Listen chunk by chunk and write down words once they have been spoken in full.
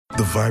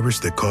The virus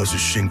that causes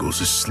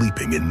shingles is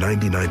sleeping in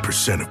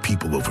 99% of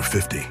people over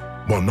 50.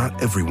 While not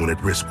everyone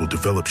at risk will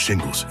develop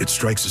shingles, it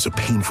strikes as a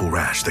painful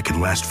rash that can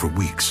last for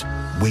weeks.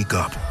 Wake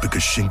up,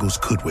 because shingles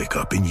could wake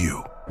up in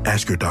you.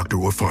 Ask your doctor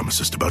or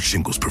pharmacist about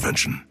shingles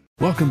prevention.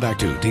 Welcome back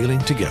to Dealing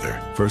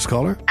Together. First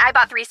caller? I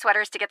bought 3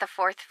 sweaters to get the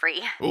 4th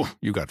free. Oh,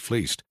 you got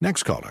fleeced.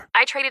 Next caller?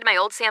 I traded my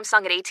old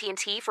Samsung at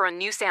AT&T for a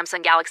new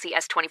Samsung Galaxy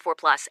S24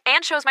 Plus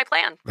and shows my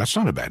plan. That's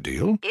not a bad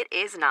deal. It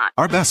is not.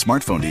 Our best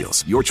smartphone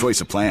deals. Your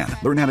choice of plan.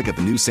 Learn how to get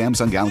the new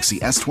Samsung Galaxy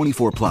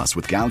S24 Plus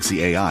with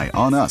Galaxy AI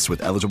on us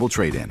with eligible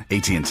trade-in.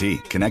 AT&T.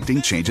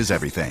 Connecting changes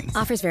everything.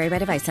 Offers vary by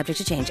device. Subject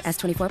to change.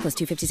 S24 plus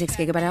 256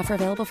 gigabyte offer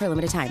available for a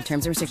limited time.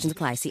 Terms and restrictions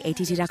apply. See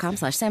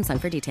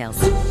att.com/Samsung for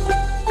details.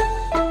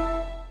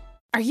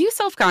 Are you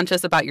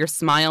self-conscious about your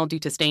smile due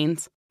to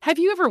stains? Have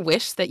you ever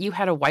wished that you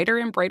had a whiter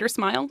and brighter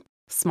smile?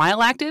 Smile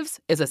Actives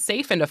is a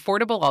safe and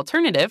affordable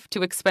alternative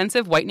to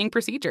expensive whitening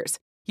procedures.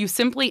 You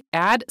simply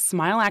add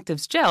Smile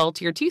Actives gel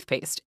to your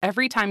toothpaste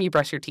every time you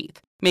brush your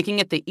teeth, making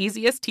it the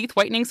easiest teeth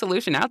whitening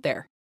solution out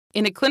there.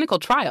 In a clinical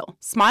trial,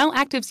 Smile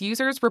Actives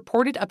users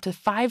reported up to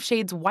 5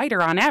 shades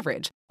whiter on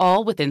average,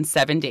 all within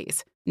 7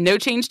 days. No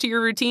change to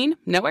your routine,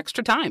 no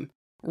extra time.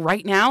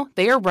 Right now,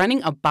 they are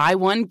running a buy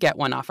one, get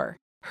one offer.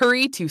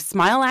 Hurry to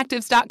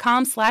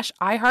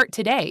smileactives.com/iHeart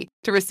today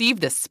to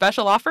receive this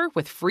special offer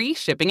with free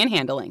shipping and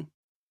handling.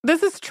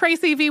 This is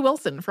Tracy V.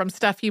 Wilson from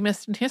Stuff You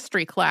Missed in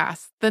History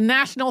class. The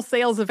national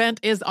sales event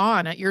is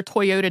on at your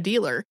Toyota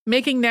dealer,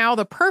 making now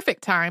the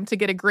perfect time to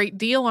get a great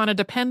deal on a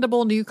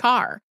dependable new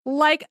car.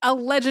 Like a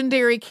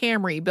legendary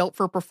Camry built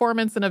for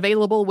performance and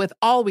available with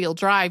all-wheel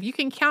drive, you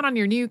can count on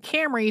your new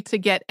Camry to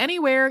get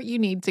anywhere you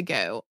need to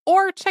go.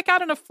 Or check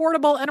out an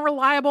affordable and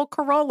reliable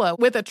Corolla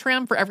with a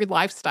trim for every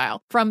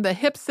lifestyle. From the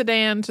hip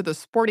sedan to the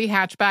sporty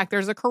hatchback,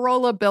 there's a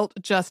Corolla built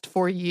just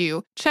for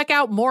you. Check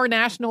out more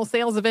national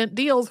sales event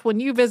deals when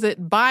you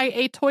visit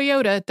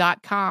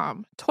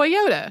buyatoyota.com.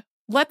 Toyota,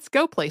 let's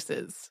go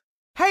places.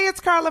 Hey, it's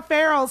Carla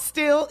Farrell,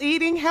 still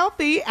eating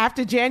healthy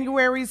after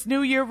January's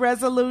New Year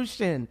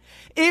resolution.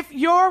 If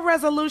your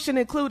resolution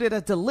included a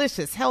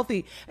delicious,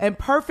 healthy, and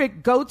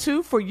perfect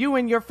go-to for you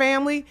and your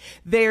family,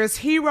 there's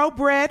Hero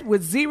Bread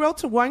with 0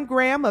 to 1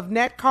 gram of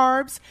net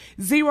carbs,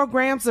 0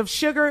 grams of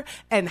sugar,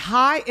 and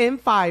high in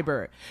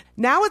fiber.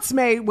 Now it's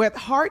made with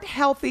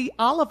heart-healthy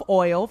olive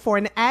oil for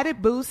an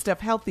added boost of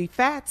healthy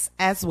fats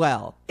as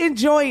well.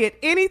 Enjoy it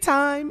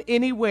anytime,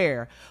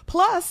 anywhere.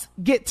 Plus,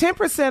 get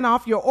 10%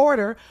 off your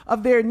order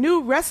of their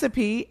new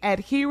recipe at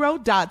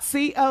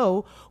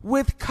hero.co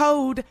with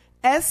code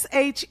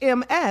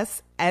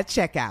SHMS at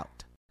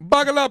checkout.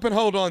 Buckle up and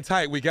hold on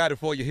tight. We got it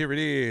for you. Here it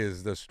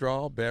is, the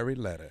Strawberry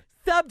Letter.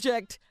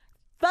 Subject,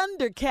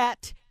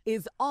 Thundercat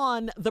is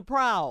on the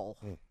prowl.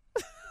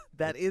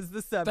 That is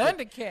the subject.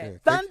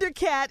 Thundercat.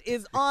 Thundercat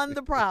is on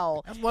the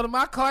prowl. That's one of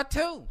my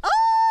cartoons.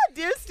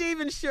 Dear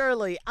Stephen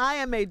Shirley, I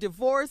am a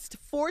divorced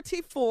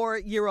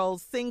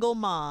 44-year-old single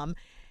mom.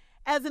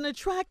 As an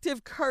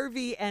attractive,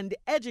 curvy, and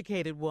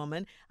educated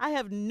woman, I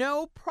have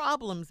no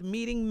problems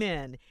meeting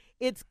men.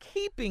 It's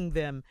keeping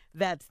them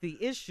that's the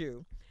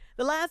issue.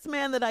 The last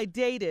man that I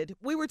dated,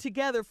 we were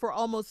together for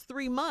almost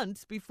 3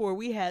 months before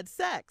we had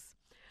sex.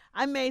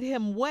 I made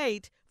him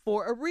wait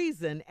for a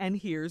reason, and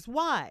here's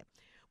why.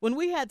 When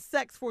we had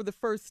sex for the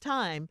first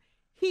time,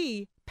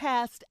 he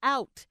passed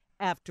out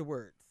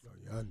afterwards. Oh,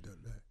 yeah, I done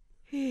that.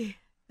 He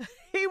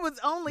was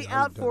only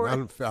out for... I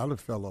done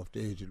fell off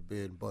the edge of the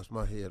bed and bust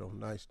my head on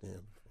the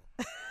nightstand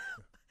before.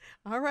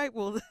 All right,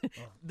 well,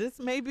 this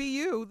may be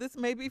you. This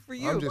may be for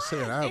you. I'm just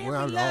saying,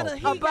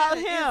 about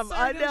him.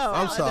 I know.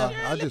 I'm sorry.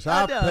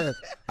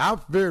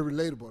 I'm very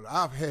relatable.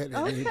 I've had it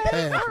and it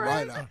passed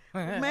right out.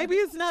 Maybe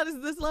this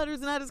letter's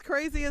not as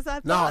crazy as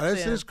I thought. No,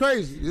 it's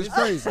crazy. It's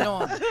crazy.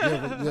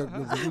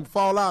 When you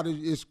fall out,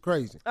 it's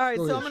crazy. All right,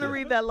 so I'm going to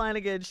read that line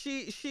again.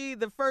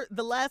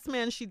 The last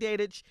man she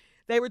dated,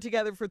 they were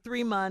together for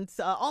 3 months,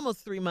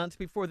 almost 3 months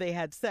before they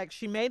had sex.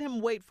 She made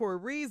him wait for a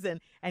reason,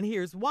 and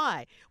here's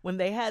why. When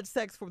they had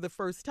sex for the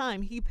first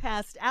time, he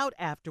passed out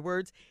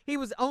afterwards. He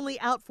was only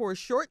out for a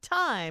short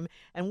time,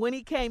 and when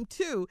he came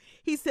to,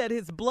 he said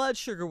his blood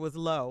sugar was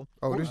low.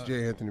 Oh, this is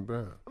J. Anthony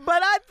Brown.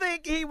 But I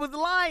think he was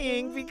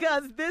lying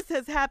because this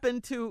has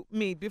happened to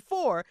me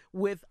before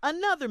with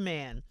another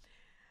man.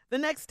 The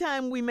next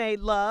time we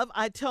made love,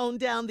 I toned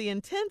down the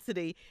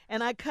intensity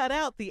and I cut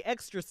out the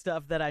extra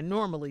stuff that I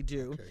normally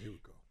do. Okay, here we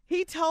go.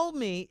 He told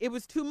me it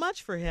was too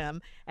much for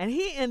him and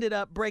he ended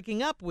up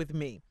breaking up with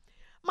me.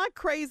 My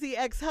crazy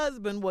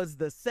ex-husband was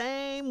the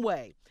same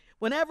way.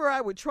 Whenever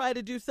I would try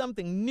to do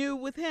something new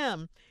with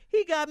him,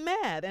 he got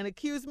mad and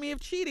accused me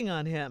of cheating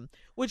on him,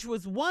 which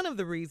was one of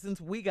the reasons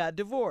we got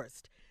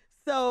divorced.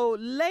 So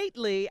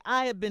lately,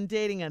 I have been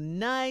dating a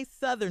nice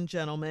Southern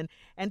gentleman,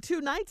 and 2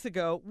 nights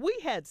ago, we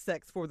had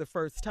sex for the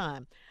first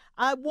time.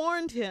 I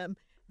warned him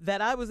that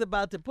I was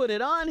about to put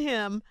it on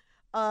him,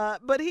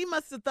 but he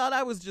must have thought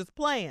I was just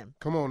playing.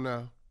 Come on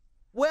now.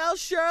 Well,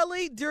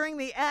 Shirley, during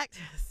the act,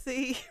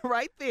 see,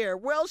 right there.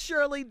 Well,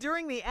 Shirley,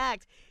 during the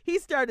act, he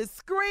started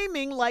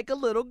screaming like a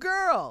little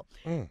girl,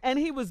 and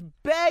he was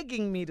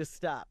begging me to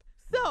stop.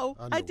 So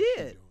I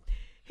did.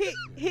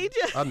 He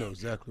just. I know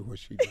exactly what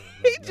she doing.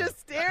 He just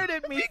stared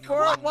at me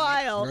for a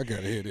while. I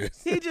gotta hear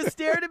this. He just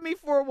stared at me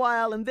for a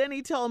while, and then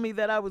he told me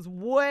that I was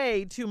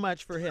way too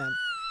much for him.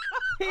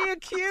 He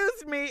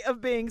accused me of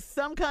being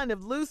some kind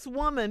of loose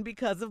woman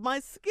because of my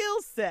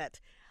skill set.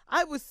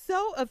 I was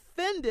so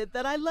offended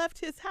that I left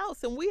his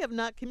house, and we have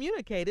not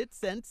communicated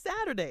since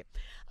Saturday.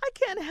 I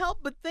can't help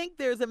but think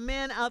there's a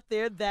man out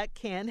there that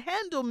can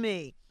handle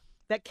me.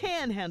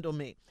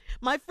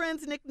 My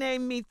friends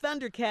nicknamed me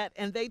Thundercat,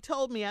 and they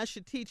told me I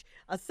should teach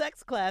a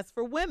sex class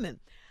for women.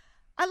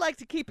 I like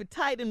to keep it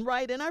tight and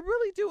right, and I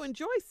really do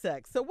enjoy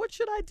sex. So what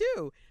should I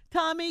do?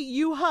 Tommy,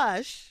 you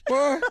hush.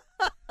 What?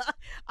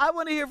 I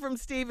want to hear from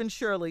Steve and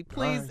Shirley.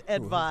 Please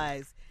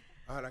advise.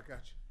 All right, I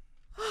got you.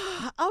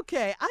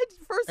 Okay,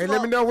 Hey,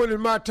 let me know when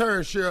it's my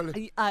turn,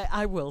 Shirley.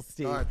 I will,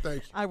 Steve. All right,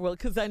 thank you. I will,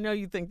 because I know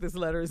you think this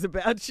letter is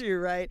about you,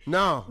 right?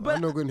 No, But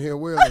I'm not going to hear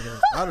well of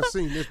that. I've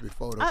seen this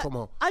before, though. Come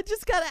on. I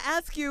just got to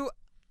ask you,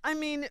 I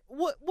mean,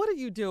 what are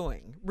you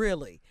doing,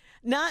 really?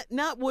 Not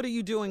what are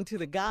you doing to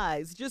the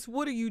guys, just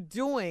what are you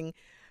doing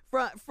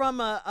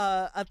from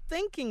a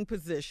thinking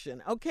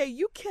position, okay?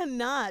 You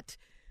cannot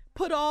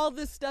put all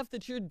this stuff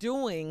that you're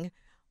doing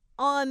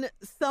on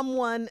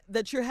someone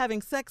that you're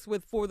having sex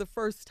with for the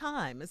first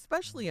time,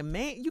 especially a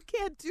man. You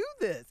can't do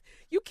this.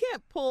 You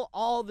can't pull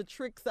all the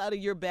tricks out of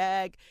your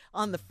bag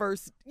on the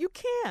first. You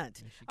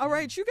can't. All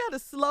right. You got to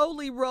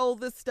slowly roll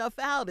this stuff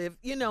out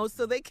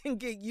so they can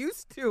get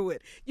used to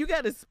it. You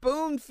got to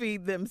spoon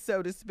feed them,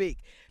 so to speak,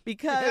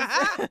 because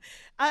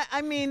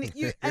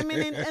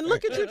and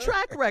look at your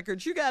track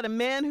record. You got a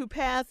man who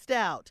passed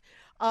out.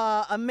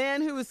 A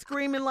man who was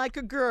screaming like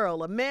a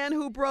girl, a man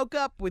who broke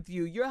up with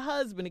you, your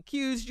husband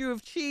accused you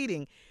of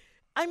cheating.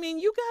 I mean,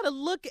 you got to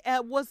look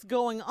at what's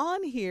going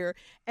on here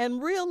and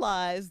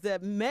realize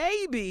that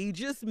maybe,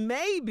 just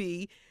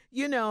maybe,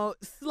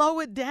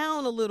 slow it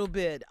down a little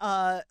bit.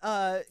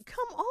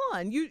 Come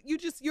on.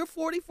 You're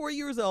 44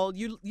 years old.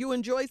 You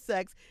enjoy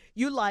sex.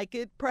 You like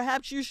it.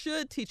 Perhaps you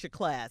should teach a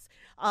class.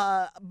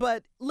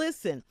 But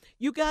listen,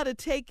 you got to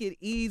take it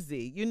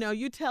easy.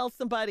 You tell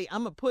somebody,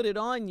 I'm going to put it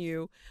on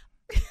you.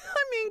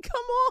 I mean,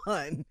 come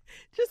on.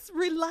 Just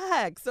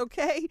relax,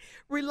 okay?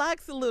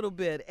 Relax a little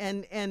bit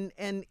and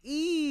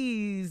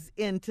ease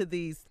into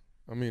these.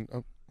 I mean,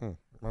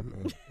 have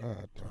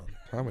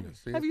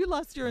you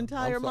lost your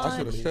entire mind? I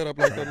should have shut up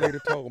like that lady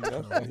told me.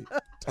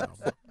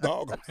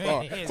 Dog, I'm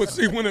sorry. But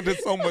she went into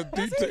so much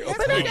detail.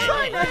 But I'm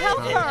trying to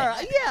help her.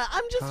 Yeah,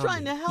 I'm just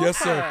trying to help her. Yes,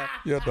 sir.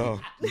 Yeah,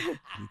 dog. You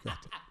got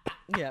to.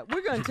 Yeah,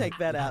 we're going to take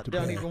that out.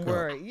 Don't even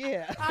worry.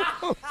 Yeah.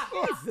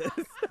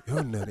 Jesus.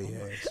 You're nutty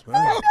ass,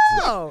 man.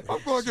 No.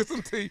 I'm going to get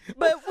some tea.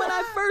 But when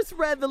I first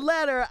read the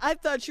letter, I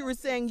thought you were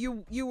saying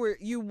you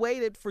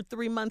waited for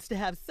 3 months to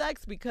have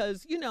sex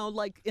because,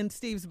 like in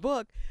Steve's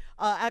book,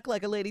 Act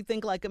Like a Lady,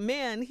 Think Like a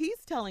Man,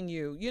 he's telling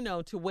you,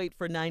 to wait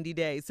for 90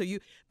 days.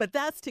 But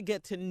that's to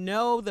get to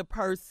know the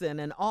person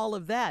and all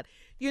of that.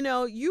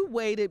 You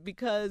waited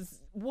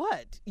because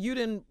what? You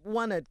didn't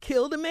want to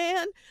kill the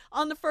man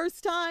on the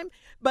first time?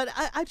 But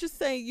I just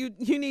say you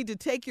need to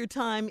take your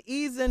time,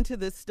 ease into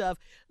this stuff,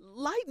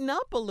 lighten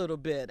up a little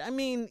bit. I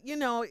mean,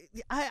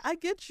 I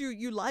get you.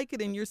 You like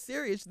it and you're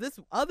serious. This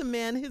other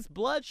man, his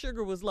blood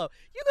sugar was low.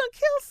 You're going to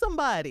kill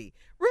somebody.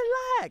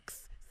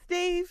 Relax,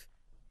 Steve.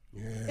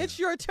 Yeah. It's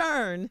your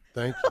turn.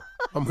 Thank you.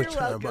 I'm going to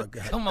try my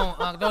guy. Come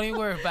on, don't even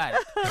worry about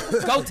it.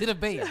 Go to the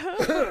bed.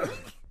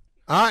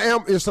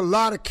 It's a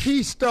lot of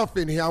key stuff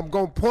in here. I'm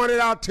going to point it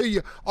out to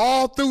you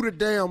all through the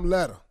damn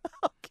letter.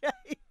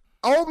 Okay.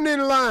 Opening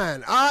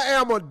line, I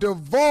am a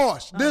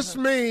divorce. This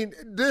means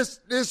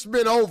this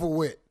been over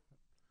with.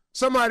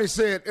 Somebody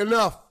said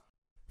enough.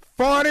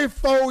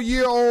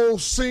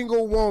 44-year-old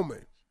single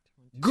woman,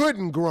 good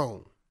and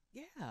grown.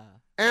 Yeah.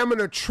 Am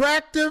an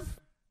attractive,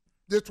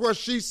 that's what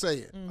she's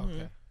saying. Mm-hmm.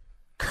 Okay.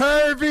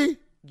 Curvy.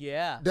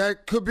 Yeah.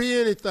 That could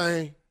be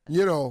anything,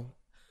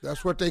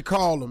 That's what they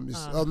call them.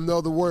 It's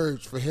another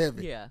words for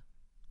heavy. Yeah.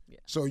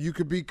 So you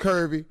could be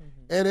curvy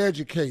and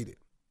educated.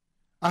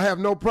 I have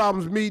no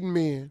problems meeting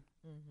men.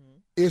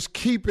 It's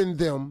keeping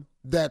them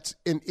that's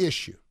an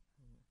issue.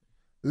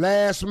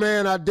 Last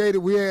man I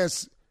dated, we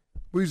was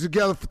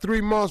together for 3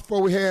 months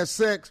before we had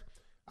sex.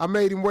 I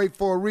made him wait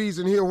for a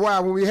reason. Here why.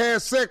 When we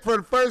had sex for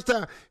the first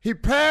time, he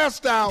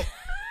passed out.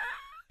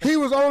 He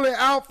was only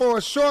out for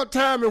a short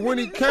time, and when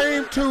he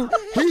came to,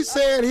 he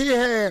said he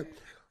had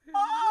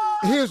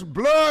his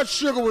blood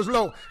sugar was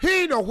low. He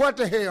didn't know what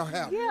the hell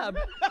happened. Yeah,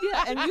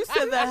 and you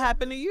said that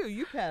happened to you.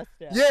 You passed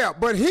out. Yeah,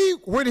 but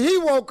when he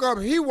woke up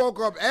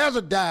as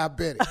a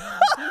diabetic.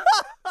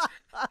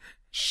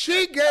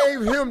 She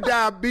gave him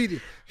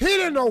diabetes. He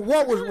didn't know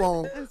what was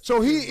wrong,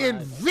 so he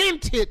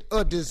invented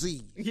a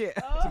disease. Yeah.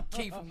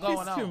 Keep from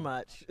going on. Too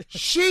much.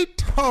 She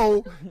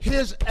tore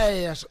his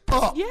ass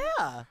up.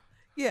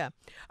 Yeah.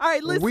 All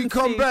right, listen, when we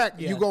come Steve. back,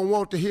 you're going to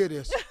want to hear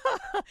this.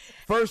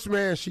 First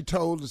man she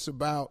told us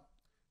about,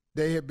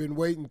 they had been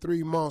waiting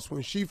 3 months.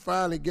 When she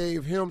finally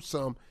gave him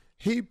some,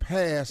 he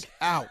passed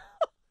out.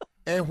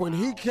 And when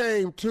he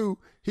came to,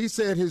 he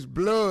said his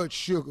blood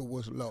sugar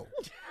was low.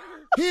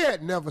 He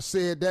had never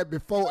said that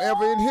before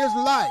ever in his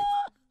life.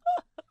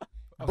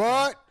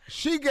 But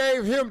she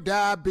gave him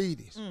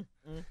diabetes.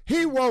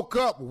 He woke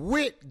up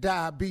with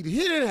diabetes.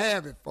 He didn't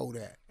have it for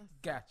that.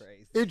 Gotcha.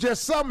 It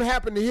just something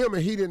happened to him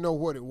and he didn't know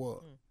what it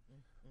was.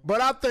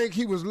 But I think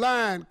he was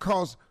lying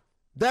because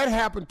that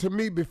happened to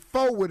me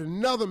before with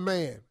another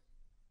man.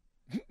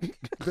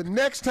 The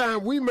next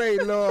time we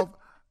made love,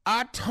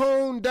 I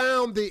toned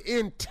down the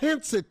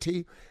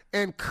intensity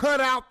and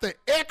cut out the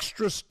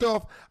extra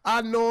stuff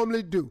I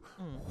normally do.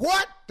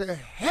 What the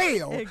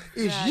hell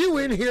is you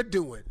in here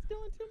doing?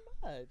 Doing too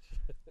much.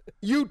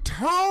 You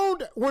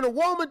toned, when a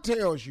woman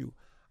tells you,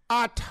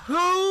 I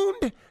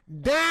toned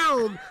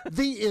down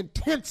the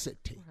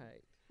intensity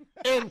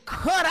and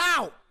cut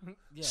out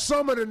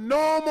some of the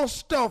normal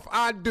stuff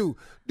I do.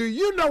 Do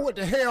you know what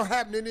the hell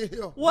happening in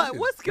here?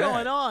 What's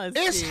going on,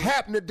 It's Steve?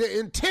 happening. The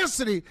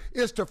intensity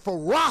is the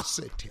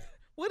ferocity.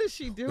 What is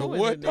she doing? The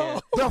what, in there?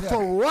 dog? The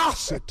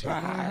ferocity.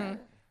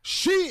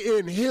 She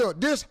in here,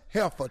 this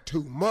heifer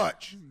too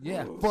much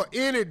for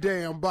any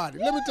damn body.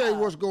 Let me tell you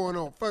what's going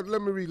on. First,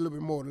 let me read a little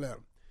bit more of that.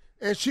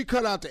 And she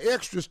cut out the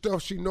extra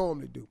stuff she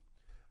normally do.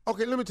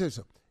 Okay, let me tell you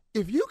something.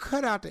 If you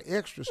cut out the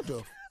extra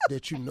stuff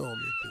that you normally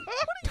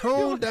do,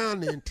 tone down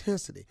the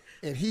intensity,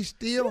 and he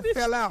still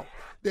fell out,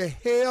 the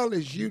hell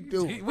is you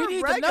doing? We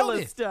need Her to know regular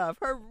this. stuff.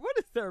 What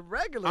is her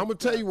regular I'm going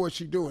to tell you what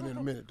she doing in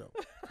a minute, though.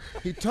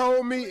 He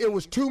told me it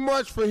was too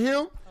much for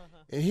him,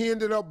 and he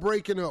ended up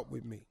breaking up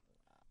with me.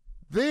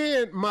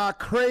 Then my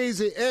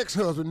crazy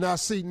ex-husband,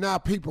 now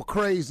people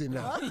crazy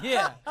now.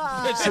 Yeah.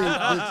 See,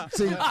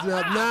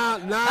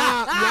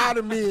 now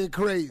the men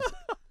crazy.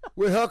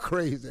 With her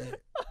crazy ass.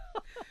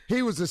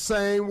 He was the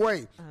same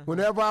way.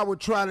 Whenever I would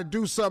try to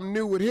do something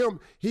new with him,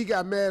 he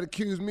got mad,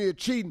 accused me of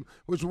cheating,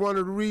 which was one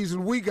of the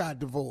reasons we got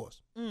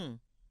divorced.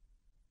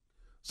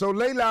 So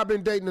lately I've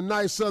been dating a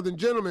nice Southern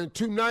gentleman.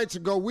 2 nights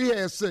ago we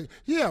had sex.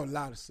 He had a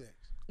lot of sex.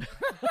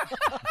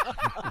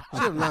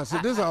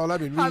 This is all I've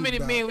been reading How many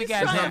about. men we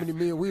got How now? many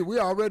men? We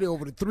already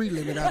over the 3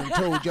 limit. I done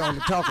told y'all to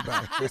talk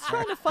about it.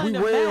 trying to We find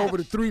a way match. over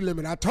the 3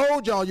 limit. I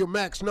told y'all your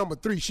max number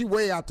 3. She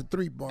way out the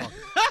 3 bar.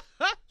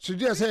 She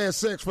just had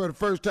sex for the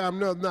first time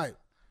the other night.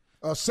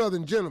 A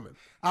Southern gentleman.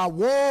 I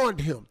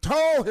warned him,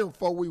 told him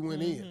before we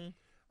went in.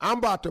 I'm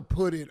about to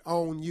put it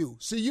on you.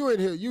 See, you in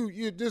here,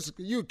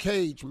 you a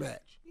cage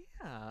match.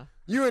 Yeah.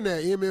 You in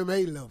there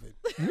MMA loving.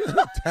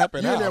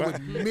 Tapping You in out. there with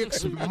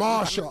mixed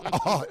martial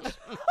arts.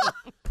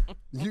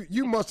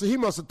 He must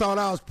have thought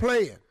I was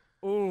playing.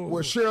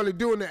 With Shirley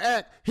doing the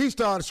act, he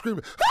started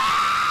screaming.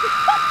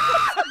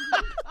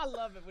 I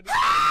love it when he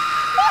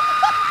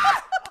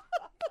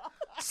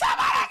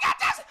Somebody get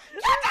this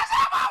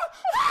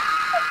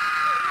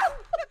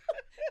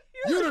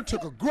You done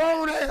took a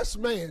grown ass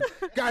man,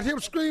 got him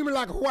screaming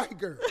like a white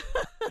girl.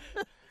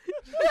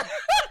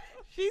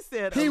 She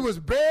said He was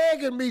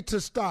begging me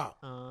to stop.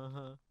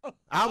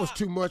 I was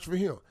too much for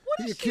him.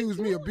 He accused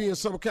me of being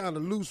some kind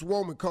of loose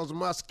woman because of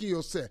my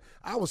skill set.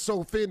 I was so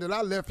offended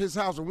I left his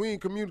house and we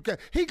ain't communicate.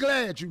 He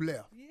glad you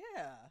left.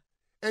 Yeah.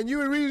 And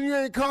you the reason you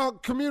ain't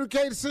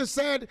communicated since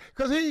Saturday?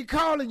 Because he ain't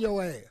calling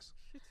your ass.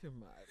 She too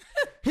much.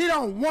 He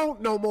don't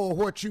want no more of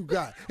what you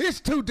got. It's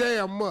too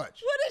damn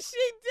much. What is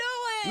she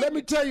doing? Let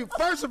me tell you,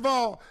 first of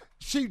all,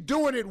 she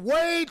doing it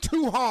way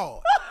too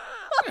hard.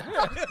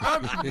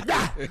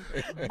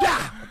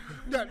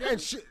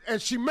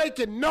 And she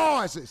making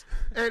noises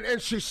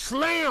and she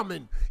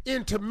slamming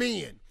into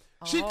men.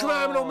 She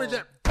climbing on me and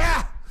just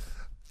bah,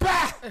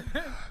 bah,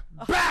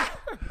 bah,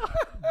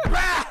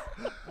 bah,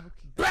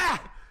 bah.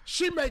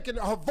 She making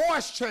her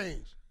voice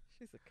change.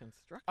 She's a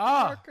construction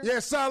worker. Yeah,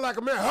 it sound like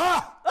a man.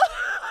 Huh?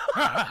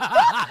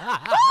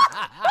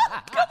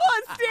 Come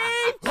on,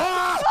 Steve.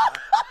 Huh?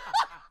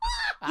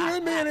 You know what I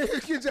mean?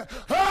 It gets you,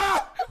 huh?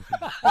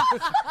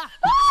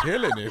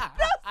 Killing it.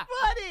 That's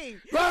funny.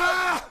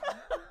 Ah!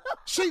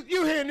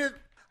 You hearing this?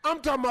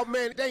 I'm talking about,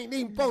 man, they ain't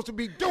even supposed to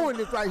be doing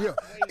this right here.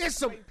 It's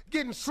some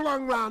getting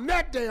slung around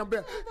that damn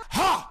bell.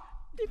 Ha!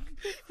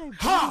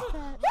 Ha!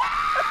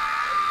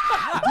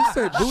 Did you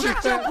say booty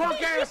Shut your fat?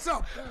 punk ass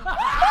up.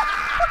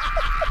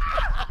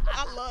 I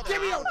love Give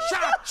me your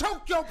chop.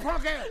 Choke your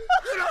punk ass.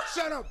 You don't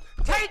shut up.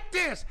 Take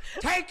this.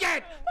 Take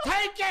it.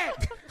 Take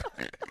it.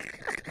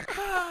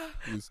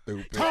 You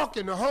stupid.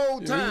 Talking the whole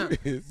time.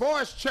 You is.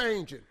 Voice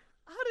changing.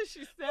 How does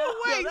she sound?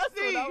 Wait, That's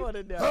Steve. what I want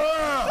to know.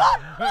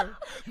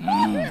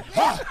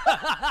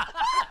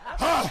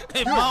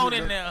 They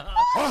moaning now.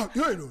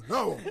 You ain't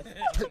know.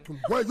 Take him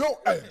where your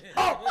ass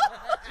up.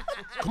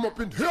 Come up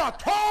in here. I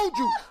told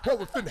you what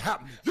was finna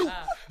happen to you.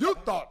 You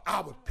thought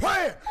I was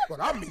playing, but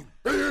I mean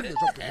business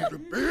up in here.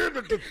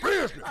 This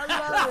business.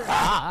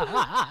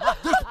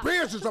 This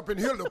business up in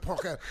here, little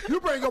punk ass. You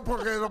bring your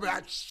punk ass up in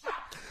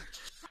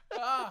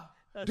here.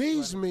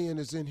 These men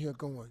is in here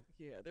going,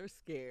 Yeah, they're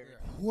scared.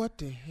 what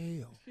the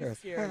hell She's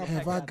scared.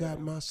 have I got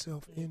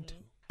myself into?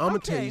 I'm going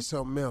to tell Okay, you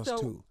something else, so-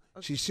 too.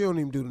 She don't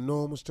even do the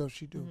normal stuff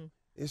she do.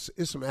 It's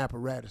some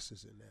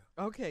apparatuses in there.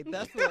 Okay,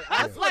 that's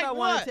what I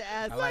wanted to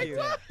ask you.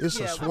 It's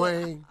a Yeah,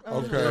 swing.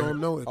 Okay. You don't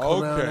know it.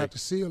 Come around Okay. at the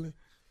ceiling.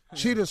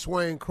 She done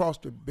swing across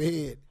the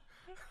bed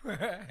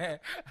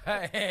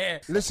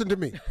Listen to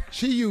me.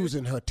 She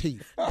using her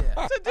teeth.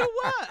 To do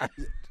what?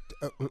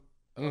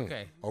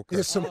 Okay.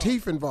 There's some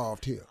teeth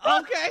involved here.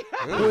 Okay.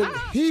 When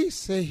he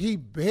said he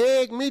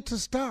begged me to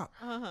stop,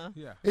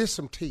 Yeah. it's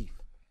some teeth.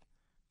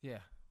 Yeah.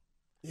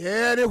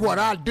 Yeah, this what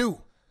I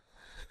do.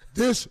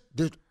 This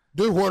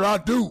what I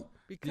do.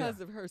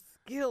 Because of her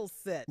skill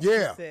set,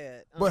 Yeah. she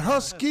said. But her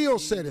skill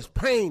set is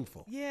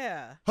painful.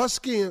 Yeah. Her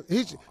skin,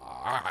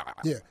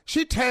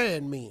 she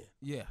tan men.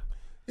 Yeah.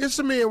 It's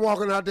some men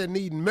walking out there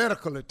needing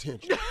medical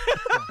attention.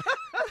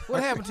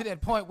 What happened to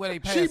that point where they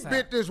passed She out?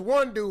 bit this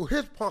one dude,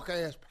 his punk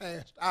ass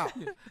passed out.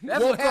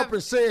 That's Woke what up happened.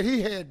 and said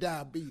he had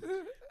diabetes.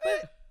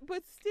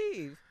 But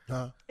Steve,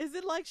 Huh? is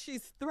it like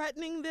she's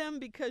threatening them?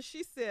 Because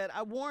she said,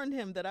 I warned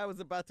him that I was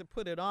about to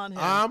put it on him.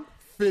 I'm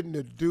fitting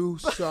to do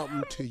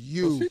something to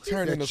you She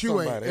turned that into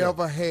you ain't somebody else.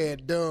 ever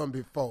had done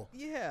before.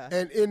 Yeah.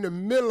 And in the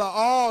middle of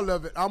all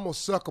of it, I'm going to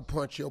sucker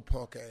punch your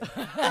punk ass.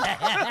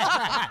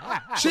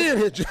 She in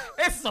here.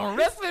 It's some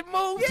wrestling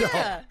moves.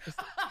 Yeah.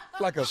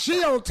 Like a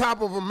She on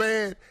top of a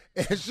man,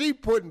 and she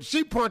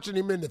punching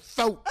him in the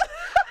throat.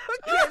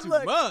 Okay,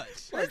 look,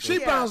 She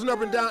bouncing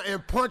up and down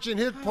and punching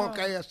his punk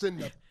ass in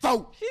the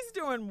throat. she's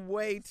doing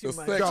way too The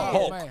much. sex Dog.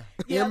 Hulk. Man.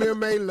 Yeah.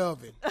 MMA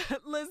loving.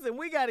 Listen,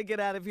 we got to get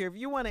out of here. If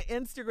you want to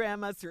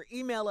Instagram us or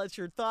email us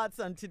your thoughts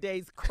on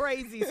today's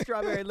crazy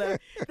strawberry letter,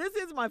 this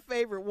is my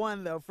favorite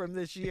one, though, from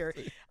this year.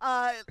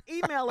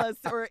 Email us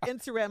or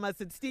Instagram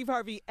us at Steve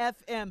Harvey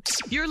FM.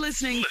 You're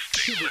listening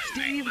to the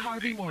Steve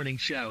Harvey Morning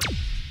Show.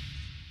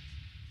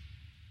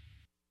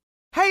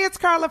 Hey, it's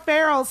Carla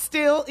Farrell,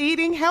 still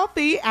eating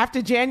healthy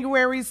after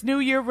January's New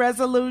Year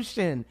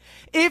resolution.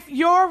 If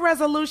your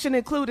resolution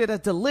included a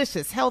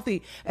delicious,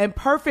 healthy, and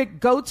perfect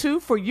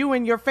go-to for you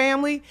and your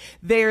family,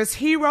 there's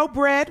Hero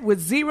Bread with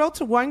 0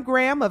 to 1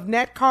 gram of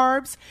net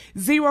carbs,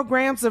 0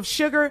 grams of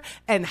sugar,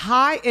 and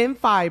high in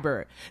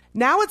fiber.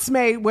 Now it's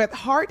made with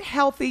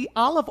heart-healthy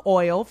olive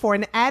oil for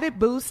an added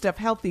boost of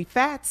healthy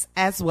fats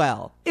as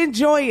well.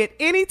 Enjoy it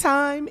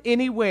anytime,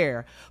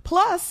 anywhere.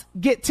 Plus,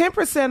 get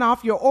 10%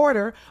 off your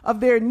order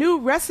of their new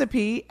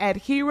recipe at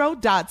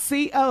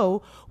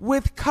hero.co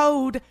with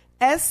code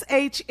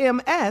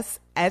SHMS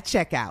at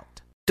checkout.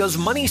 Does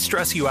money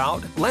stress you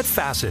out? Let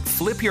Facet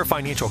flip your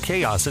financial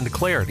chaos into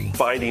clarity.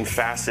 Finding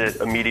Facet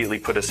immediately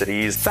put us at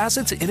ease.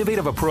 Facet's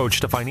innovative approach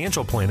to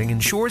financial planning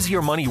ensures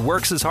your money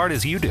works as hard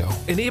as you do,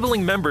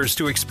 enabling members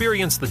to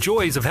experience the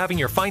joys of having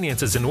your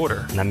finances in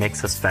order. And that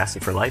makes us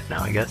Facet for life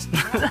now, I guess.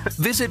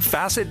 Visit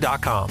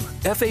Facet.com,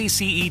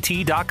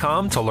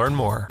 FACET.com to learn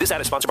more. This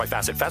ad is sponsored by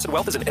Facet. Facet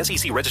Wealth is an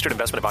SEC registered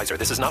investment advisor.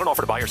 This is not an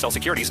offer to buy or sell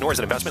securities, nor is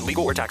it investment,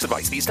 legal, or tax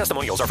advice. These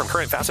testimonials are from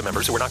current Facet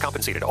members who are not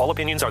compensated. All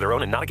opinions are their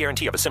own and not a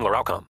guarantee of a similar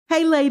outcome.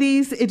 Hey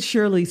ladies, it's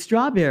Shirley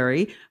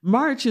Strawberry.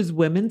 March is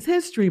Women's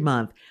History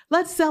Month.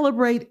 Let's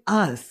celebrate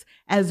us.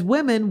 As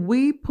women,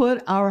 we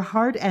put our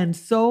heart and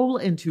soul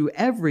into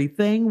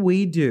everything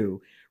we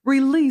do.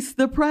 Release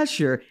the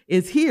Pressure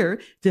is here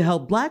to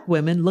help Black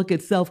women look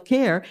at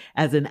self-care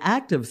as an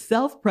act of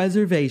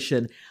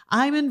self-preservation.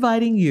 I'm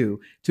inviting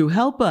you to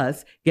help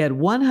us get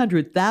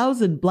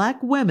 100,000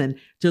 Black women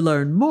to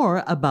learn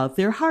more about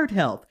their heart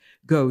health.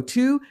 Go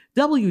to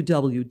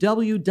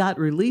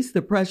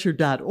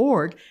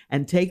www.releasethepressure.org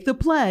and take the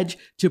pledge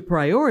to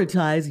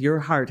prioritize your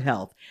heart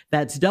health.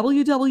 That's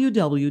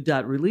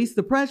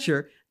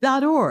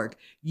www.releasethepressure.org.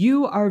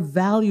 You are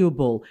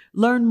valuable.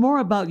 Learn more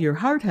about your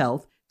heart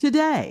health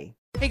today.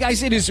 Hey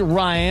guys, it is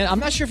Ryan. I'm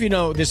not sure if you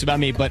know this about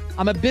me, but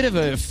I'm a bit of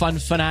a fun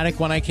fanatic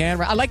when I can.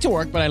 I like to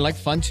work, but I like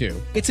fun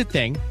too. It's a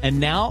thing. And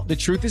now the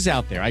truth is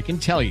out there. I can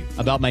tell you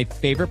about my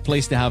favorite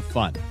place to have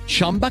fun.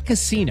 Chumba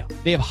Casino.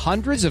 They have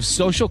hundreds of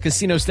social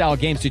casino style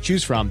games to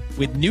choose from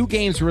with new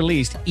games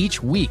released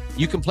each week.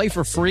 You can play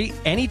for free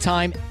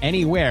anytime,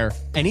 anywhere.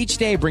 And each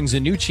day brings a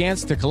new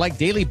chance to collect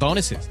daily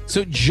bonuses.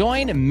 So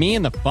join me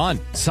in the fun.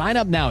 Sign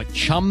up now at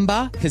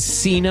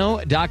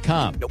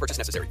ChumbaCasino.com. No purchase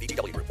necessary.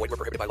 VGW Group. Void where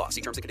prohibited by law.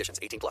 See terms and conditions.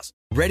 18+.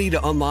 Ready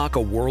to unlock a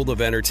world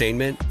of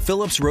entertainment?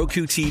 Philips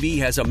Roku TV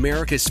has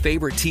America's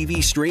favorite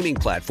TV streaming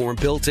platform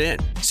built in.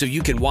 So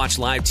you can watch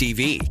live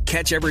TV,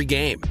 catch every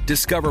game,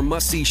 discover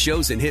must-see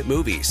shows and hit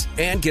movies,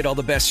 and get all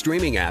the best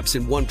streaming apps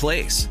in one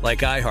place. Like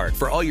iHeart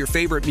for all your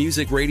favorite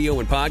music, radio,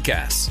 and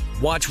podcasts.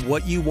 Watch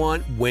what you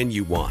want, when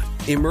you want.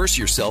 Immerse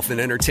yourself in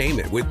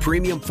entertainment with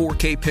premium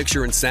 4K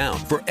picture and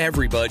sound for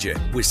every budget,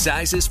 with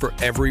sizes for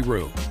every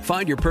room.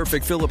 Find your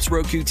perfect Philips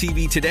Roku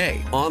TV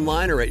today,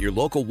 online or at your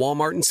local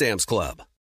Walmart and Sam's Club.